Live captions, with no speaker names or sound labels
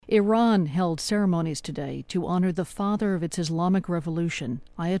Iran held ceremonies today to honor the father of its Islamic revolution.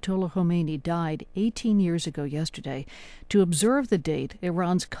 Ayatollah Khomeini died 18 years ago yesterday. To observe the date,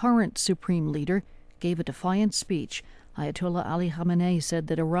 Iran's current supreme leader gave a defiant speech. Ayatollah Ali Khamenei said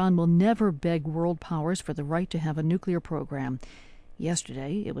that Iran will never beg world powers for the right to have a nuclear program.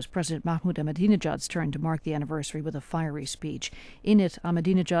 Yesterday, it was President Mahmoud Ahmadinejad's turn to mark the anniversary with a fiery speech. In it,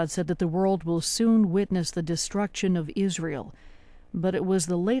 Ahmadinejad said that the world will soon witness the destruction of Israel. But it was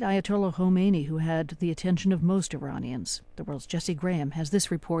the late Ayatollah Khomeini who had the attention of most Iranians. The world's Jessie Graham has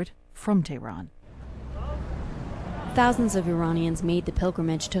this report from Tehran. Thousands of Iranians made the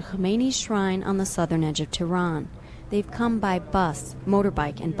pilgrimage to Khomeini's shrine on the southern edge of Tehran. They've come by bus,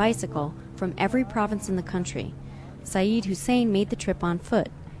 motorbike, and bicycle from every province in the country. Saeed Hussein made the trip on foot.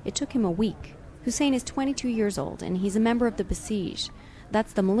 It took him a week. Hussein is 22 years old, and he's a member of the Basij.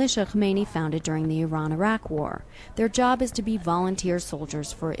 That's the militia Khomeini founded during the Iran-Iraq War. Their job is to be volunteer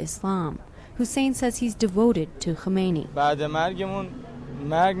soldiers for Islam. Hussein says he's devoted to Khomeini.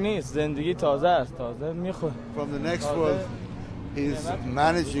 From the next world, he's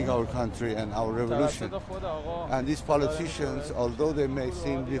managing our country and our revolution. And these politicians, although they may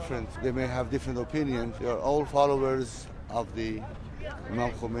seem different, they may have different opinions, they are all followers of the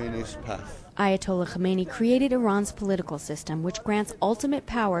Imam Khomeini's path. Ayatollah Khomeini created Iran's political system, which grants ultimate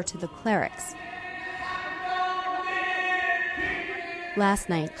power to the clerics. Last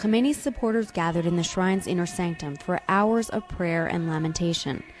night, Khomeini's supporters gathered in the shrine's inner sanctum for hours of prayer and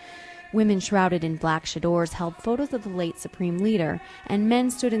lamentation. Women shrouded in black chadors held photos of the late supreme leader, and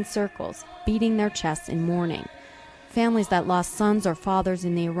men stood in circles, beating their chests in mourning. Families that lost sons or fathers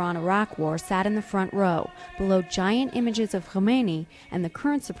in the Iran-Iraq War sat in the front row, below giant images of Khomeini and the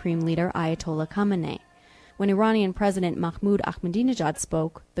current supreme leader, Ayatollah Khamenei. When Iranian President Mahmoud Ahmadinejad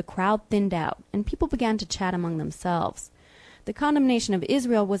spoke, the crowd thinned out, and people began to chat among themselves. The condemnation of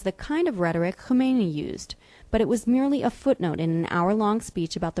Israel was the kind of rhetoric Khomeini used, but it was merely a footnote in an hour-long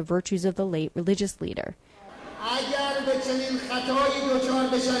speech about the virtues of the late religious leader.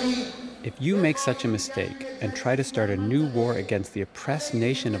 If you make such a mistake and try to start a new war against the oppressed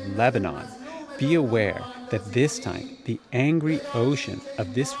nation of Lebanon, be aware that this time the angry ocean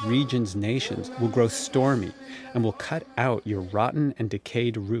of this region's nations will grow stormy and will cut out your rotten and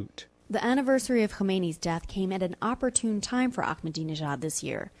decayed root. The anniversary of Khomeini's death came at an opportune time for Ahmadinejad this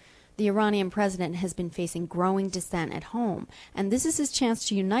year. The Iranian president has been facing growing dissent at home, and this is his chance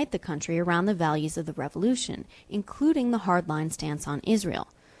to unite the country around the values of the revolution, including the hardline stance on Israel.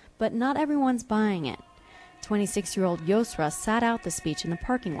 But not everyone's buying it. 26-year-old Yosra sat out the speech in the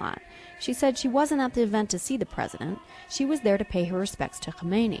parking lot. She said she wasn't at the event to see the president. She was there to pay her respects to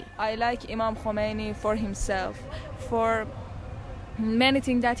Khomeini. I like Imam Khomeini for himself, for many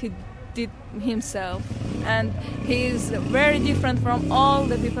things that he did himself. And he is very different from all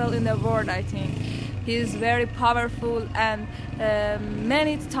the people in the world, I think. He is very powerful, and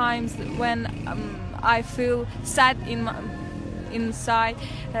many times when I feel sad inside,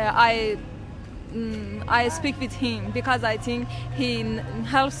 I speak with him because I think he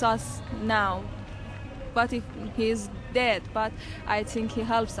helps us now. But if he is dead, but I think he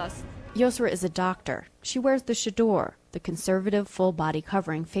helps us. Yosra is a doctor. She wears the chador, the conservative full-body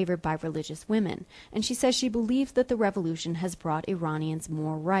covering favored by religious women, and she says she believes that the revolution has brought Iranians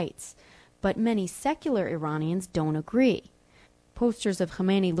more rights. But many secular Iranians don't agree. Posters of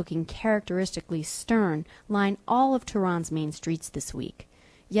Khomeini looking characteristically stern line all of Tehran's main streets this week.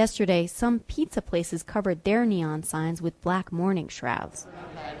 Yesterday, some pizza places covered their neon signs with black mourning shrouds.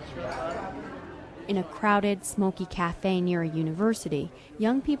 In a crowded, smoky cafe near a university,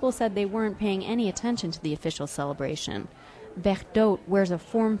 young people said they weren't paying any attention to the official celebration. Behdot wears a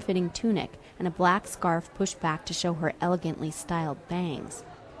form-fitting tunic and a black scarf pushed back to show her elegantly styled bangs.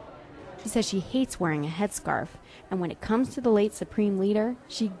 She says she hates wearing a headscarf, and when it comes to the late supreme leader,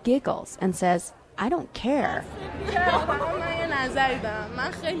 she giggles and says, "I don't care."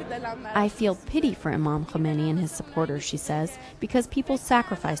 I feel pity for Imam Khomeini and his supporters, she says, because people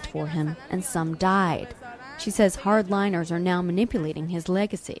sacrificed for him and some died. She says hardliners are now manipulating his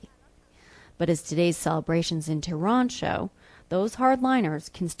legacy. But as today's celebrations in Tehran show, those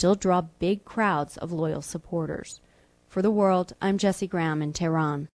hardliners can still draw big crowds of loyal supporters. For The World, I'm Jessie Graham in Tehran.